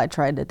all I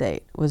tried to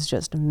date was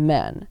just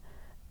men.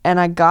 And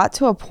I got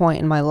to a point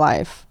in my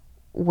life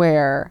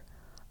where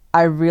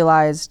I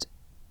realized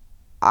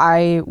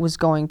I was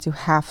going to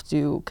have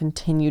to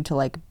continue to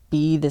like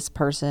be this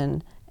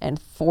person and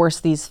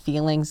force these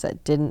feelings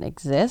that didn't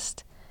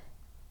exist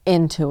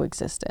into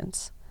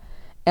existence.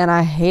 And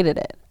I hated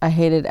it. I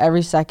hated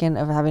every second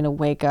of having to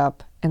wake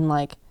up and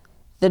like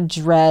the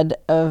dread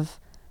of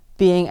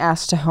being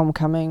asked to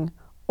homecoming,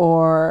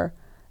 or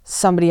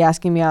somebody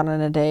asking me out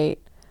on a date,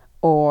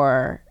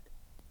 or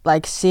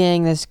like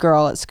seeing this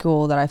girl at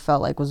school that I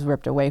felt like was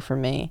ripped away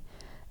from me.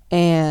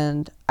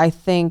 And I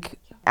think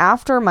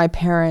after my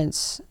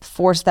parents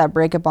forced that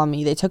breakup on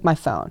me, they took my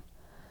phone.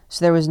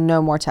 So there was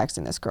no more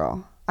texting this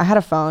girl. I had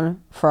a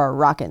phone for a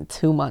rockin'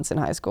 2 months in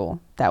high school.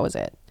 That was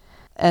it.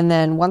 And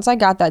then once I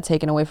got that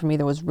taken away from me,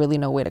 there was really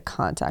no way to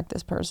contact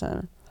this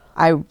person.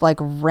 I like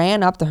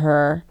ran up to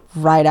her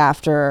right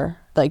after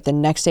like the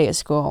next day at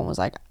school and was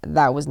like,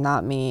 that was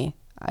not me.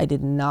 I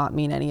did not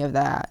mean any of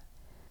that.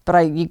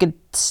 But you could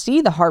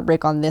see the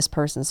heartbreak on this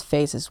person's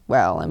face as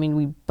well. I mean,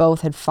 we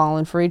both had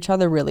fallen for each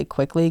other really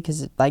quickly,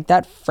 because like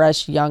that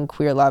fresh, young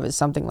queer love is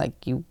something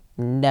like you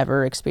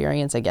never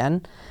experience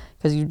again,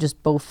 because you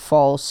just both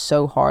fall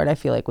so hard, I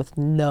feel like, with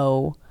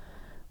no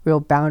real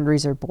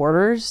boundaries or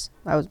borders.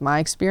 That was my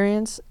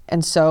experience.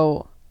 And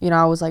so,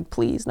 I was like,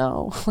 please,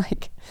 no,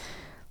 like,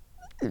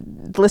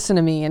 listen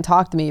to me and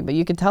talk to me. But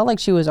you could tell like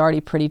she was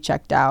already pretty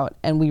checked out.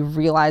 And we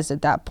realized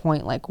at that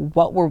point, like,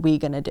 what were we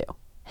going to do?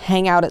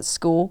 Hang out at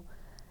school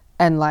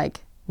and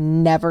like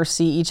never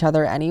see each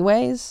other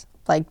anyways?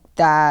 Like,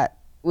 that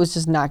was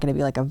just not going to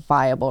be like a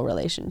viable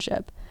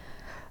relationship.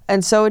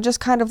 And so it just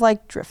kind of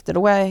like drifted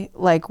away.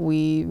 Like,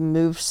 we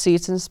moved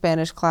seats in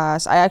Spanish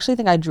class. I actually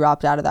think I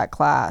dropped out of that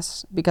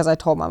class because I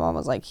told my mom, I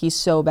was like, he's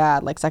so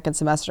bad. Like, second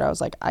semester, I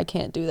was like, I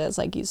can't do this.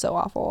 Like, he's so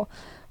awful.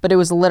 But it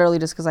was literally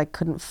just because I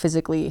couldn't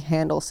physically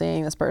handle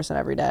seeing this person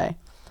every day.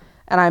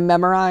 And I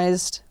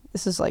memorized,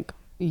 this is like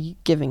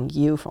giving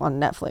you on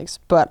Netflix,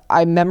 but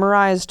I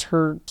memorized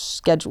her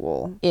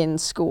schedule in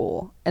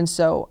school. And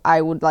so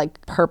I would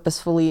like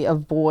purposefully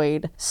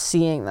avoid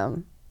seeing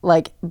them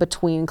like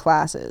between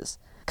classes,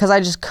 because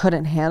I just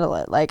couldn't handle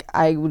it. Like,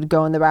 I would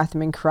go in the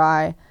bathroom and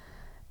cry.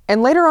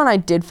 And later on, I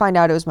did find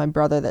out it was my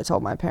brother that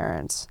told my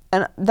parents.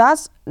 And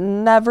that's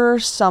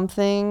never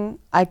something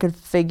I could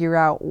figure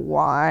out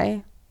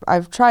why.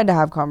 I've tried to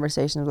have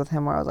conversations with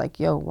him where I was like,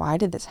 yo, why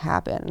did this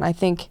happen? And I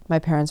think my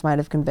parents might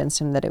have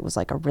convinced him that it was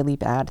like a really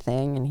bad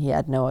thing and he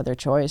had no other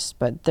choice.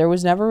 But there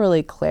was never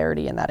really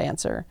clarity in that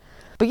answer.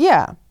 But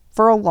yeah,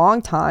 for a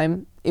long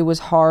time, it was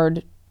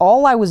hard.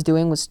 All I was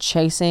doing was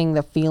chasing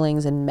the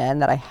feelings in men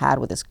that I had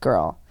with this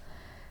girl.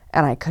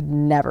 And I could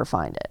never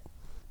find it.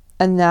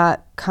 And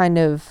that kind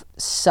of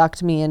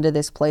sucked me into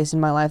this place in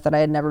my life that I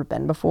had never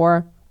been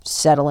before,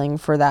 settling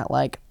for that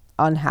like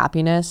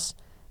unhappiness,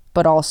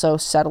 but also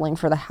settling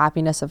for the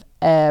happiness of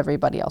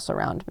everybody else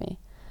around me.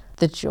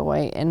 The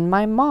joy in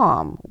my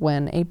mom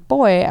when a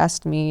boy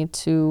asked me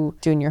to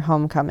junior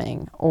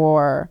homecoming,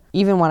 or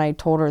even when I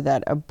told her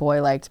that a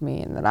boy liked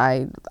me and that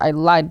I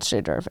lied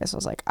straight to her face. I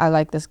was like, I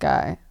like this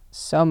guy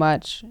so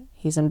much.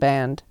 He's in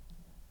band.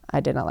 I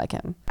did not like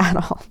him at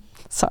all.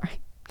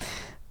 Sorry.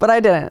 But I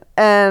didn't.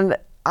 And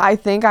I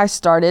think I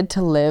started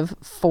to live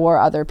for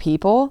other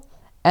people,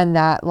 and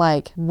that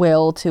like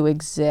will to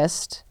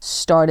exist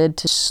started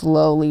to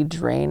slowly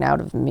drain out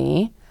of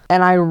me.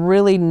 And I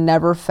really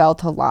never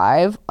felt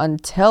alive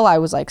until I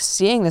was like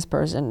seeing this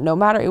person, no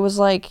matter, it was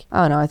like,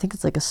 I don't know, I think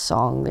it's like a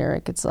song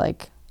lyric. It's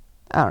like,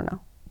 I don't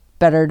know,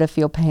 better to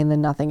feel pain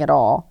than nothing at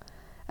all.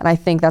 And I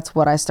think that's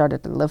what I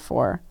started to live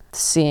for.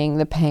 Seeing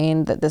the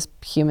pain that this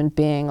human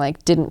being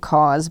like didn't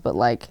cause, but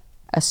like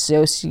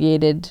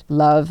associated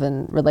love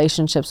and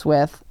relationships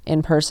with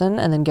in person,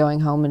 and then going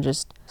home and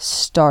just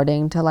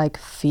starting to like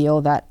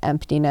feel that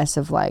emptiness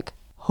of like,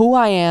 who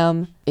I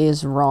am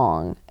is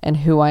wrong and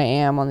who I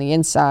am on the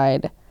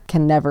inside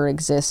can never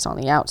exist on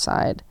the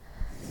outside.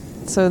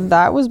 So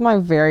that was my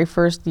very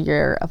first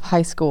year of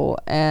high school,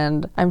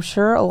 and I'm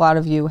sure a lot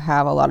of you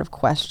have a lot of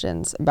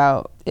questions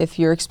about if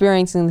you're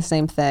experiencing the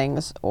same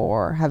things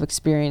or have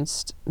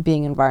experienced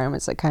being in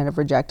environments that kind of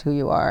reject who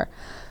you are.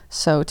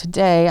 So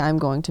today I'm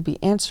going to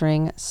be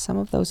answering some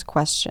of those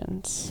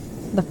questions.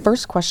 The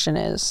first question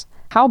is,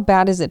 how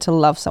bad is it to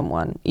love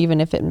someone even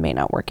if it may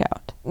not work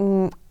out?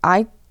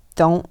 I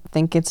don't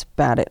think it's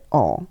bad at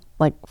all,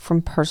 like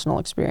from personal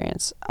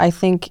experience. I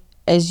think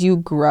as you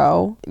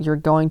grow, you're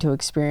going to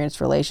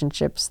experience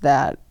relationships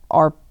that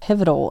are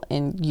pivotal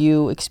in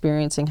you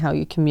experiencing how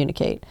you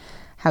communicate,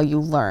 how you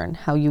learn,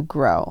 how you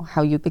grow,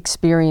 how you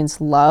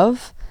experience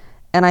love.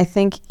 And I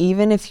think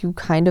even if you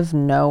kind of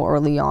know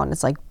early on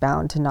it's like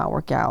bound to not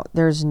work out,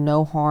 there's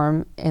no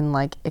harm in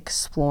like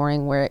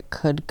exploring where it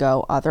could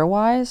go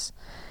otherwise.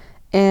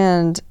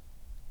 And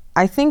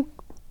I think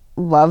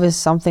love is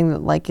something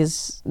that like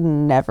is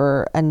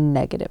never a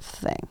negative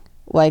thing.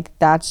 Like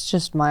that's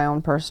just my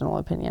own personal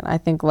opinion. I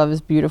think love is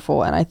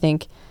beautiful, and I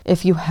think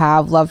if you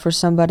have love for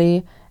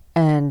somebody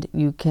and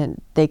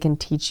they can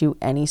teach you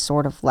any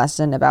sort of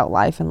lesson about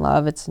life and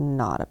love, it's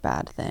not a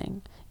bad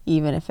thing,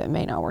 even if it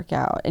may not work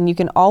out. And you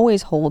can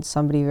always hold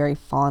somebody very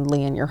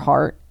fondly in your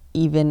heart,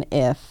 even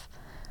if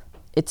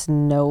it's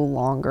no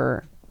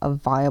longer a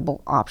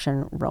viable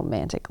option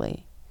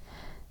romantically.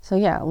 So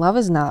yeah, love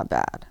is not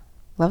bad.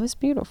 Love is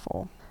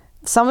beautiful.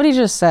 Somebody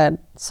just said,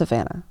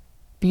 Savannah,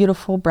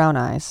 beautiful brown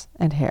eyes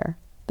and hair,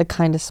 the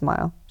kindest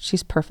smile.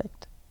 She's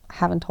perfect. I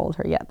haven't told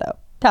her yet though.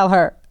 Tell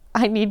her.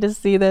 I need to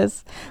see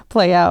this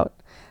play out.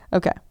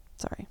 Okay,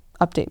 sorry.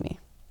 Update me.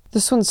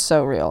 This one's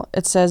so real.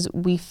 It says,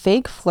 we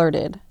fake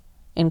flirted,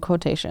 in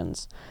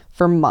quotations,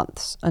 for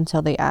months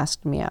until they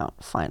asked me out,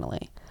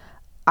 finally.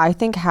 I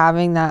think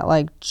having that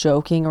like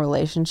joking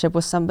relationship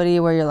with somebody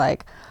where you're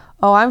like,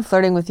 oh, I'm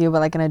flirting with you, but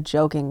like in a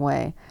joking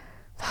way.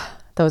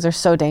 Those are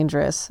so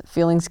dangerous.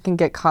 Feelings can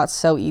get caught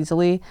so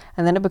easily,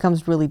 and then it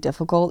becomes really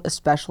difficult,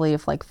 especially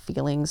if like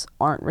feelings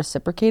aren't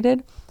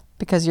reciprocated,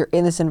 because you're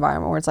in this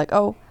environment where it's like,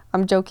 oh,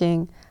 I'm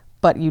joking,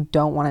 but you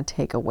don't want to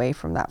take away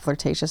from that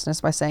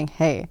flirtatiousness by saying,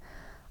 hey,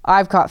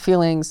 I've caught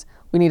feelings,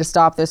 we need to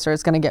stop this or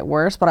it's going to get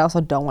worse, but I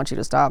also don't want you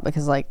to stop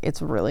because like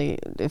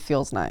it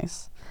feels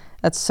nice.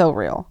 That's so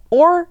real.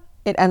 Or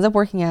it ends up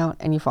working out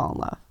and you fall in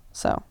love.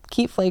 So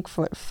keep fake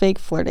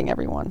flirting,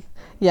 everyone.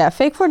 Yeah,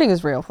 fake flirting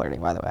is real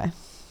flirting, by the way.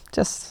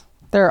 Just,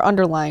 there are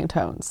underlying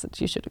tones that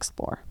you should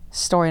explore.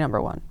 Story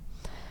number 1.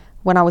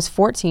 When I was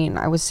 14,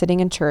 I was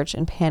sitting in church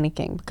and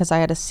panicking because I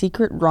had a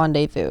secret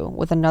rendezvous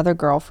with another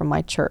girl from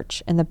my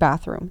church in the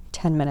bathroom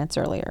 10 minutes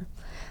earlier.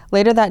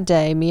 Later that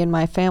day, me and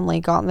my family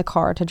got in the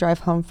car to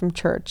drive home from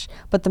church,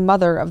 but the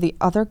mother of the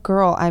other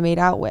girl I made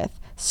out with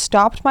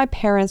stopped my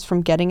parents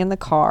from getting in the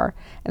car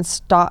and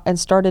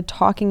started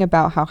talking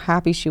about how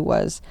happy she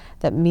was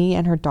that me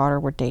and her daughter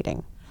were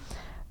dating.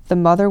 The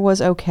mother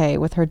was okay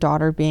with her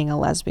daughter being a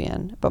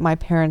lesbian, but my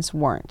parents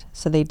weren't,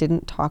 so they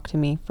didn't talk to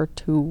me for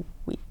 2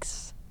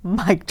 weeks.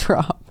 Mic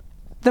drop.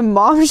 The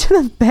mom should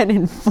have been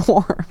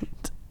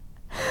informed.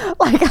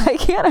 Like, I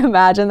can't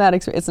imagine that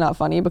experience. It's not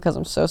funny because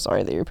I'm so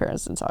sorry that your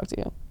parents didn't talk to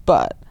you.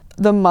 But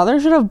the mother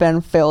should have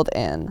been filled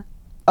in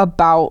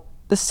about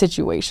the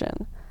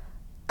situation.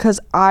 Because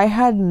I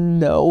had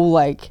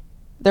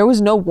there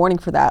was no warning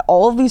for that.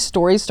 All of these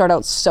stories start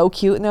out so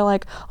cute and they're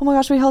like, oh my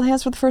gosh, we held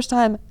hands for the first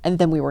time. And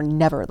then we were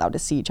never allowed to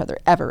see each other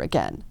ever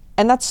again.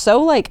 And that's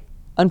so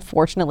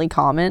unfortunately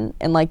common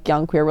in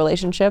young queer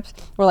relationships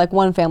where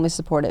one family's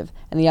supportive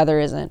and the other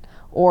isn't.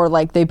 Or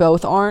they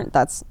both aren't.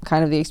 That's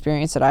kind of the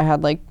experience that I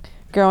had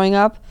growing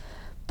up.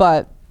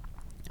 But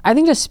I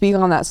think to speak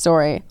on that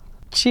story,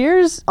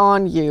 cheers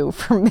on you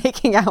for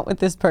making out with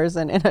this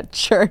person in a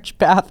church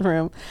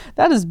bathroom.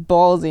 That is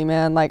ballsy,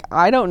 man.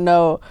 I don't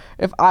know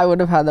if I would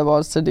have had the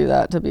balls to do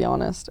that, to be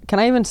honest. Can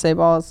I even say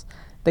balls?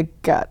 The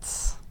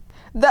guts.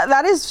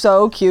 That is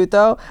so cute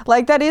though.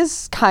 Like that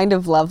is kind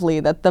of lovely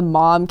that the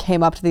mom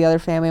came up to the other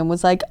family and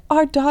was like,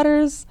 our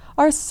daughters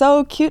are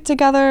so cute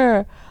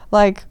together.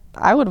 Like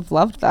I would have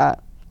loved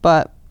that.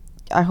 But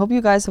I hope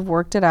you guys have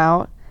worked it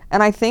out.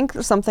 And I think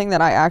something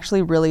that I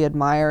actually really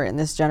admire in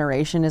this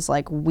generation is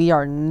like we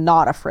are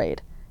not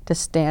afraid to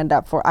stand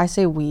up for, I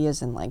say we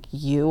as in like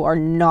you are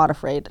not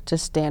afraid to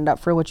stand up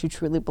for what you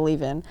truly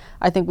believe in.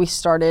 I think we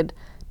started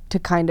to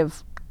kind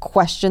of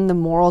question the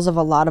morals of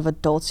a lot of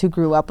adults who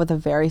grew up with a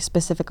very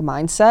specific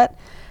mindset.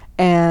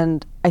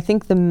 And I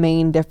think the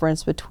main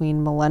difference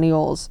between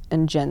millennials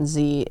and Gen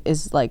Z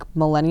is like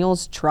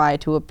millennials try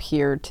to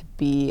appear to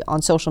be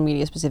on social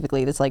media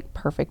specifically this like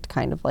perfect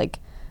kind of like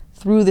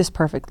through this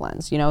perfect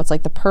lens, you know, it's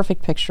like the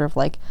perfect picture of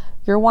like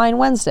your Wine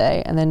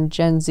Wednesday. And then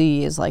Gen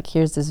Z is like,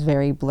 here's this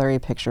very blurry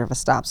picture of a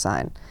stop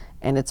sign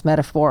and it's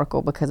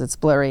metaphorical because it's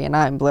blurry and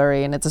I'm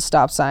blurry and it's a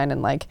stop sign,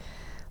 and like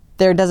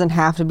there doesn't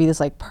have to be this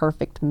like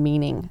perfect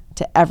meaning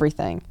to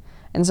everything.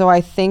 And so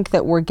I think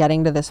that we're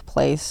getting to this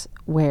place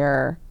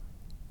where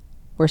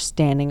we're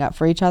standing up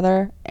for each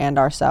other and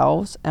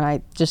ourselves, and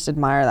I just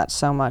admire that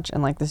so much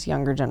in like this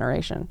younger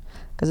generation,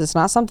 because it's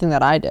not something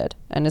that I did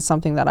and it's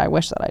something that I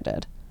wish that I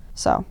did.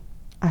 So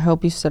I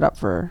hope you stood up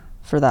for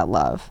that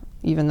love,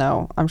 even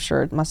though I'm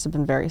sure it must have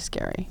been very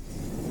scary.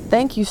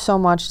 Thank you so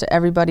much to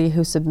everybody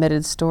who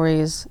submitted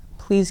stories.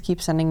 Please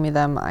keep sending me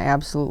them. I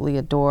absolutely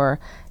adore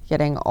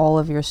getting all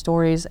of your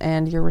stories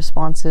and your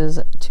responses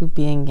to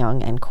being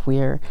young and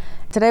queer.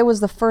 Today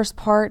was the first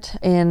part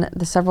in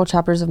the several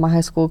chapters of my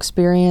high school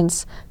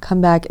experience.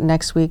 Come back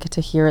next week to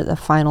hear the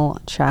final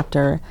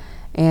chapter,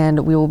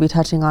 and we will be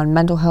touching on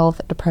mental health,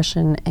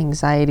 depression,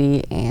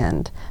 anxiety,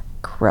 and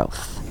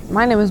growth.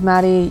 My name is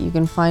Maddie. You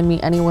can find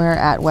me anywhere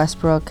at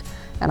Westbrook,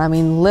 and I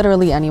mean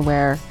literally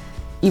anywhere,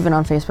 even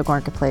on Facebook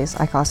Marketplace.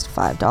 I cost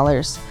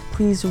 $5.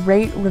 Please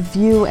rate,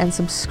 review, and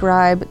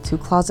subscribe to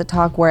Closet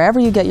Talk wherever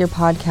you get your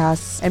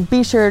podcasts, and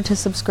be sure to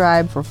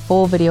subscribe for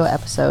full video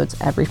episodes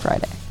every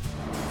Friday.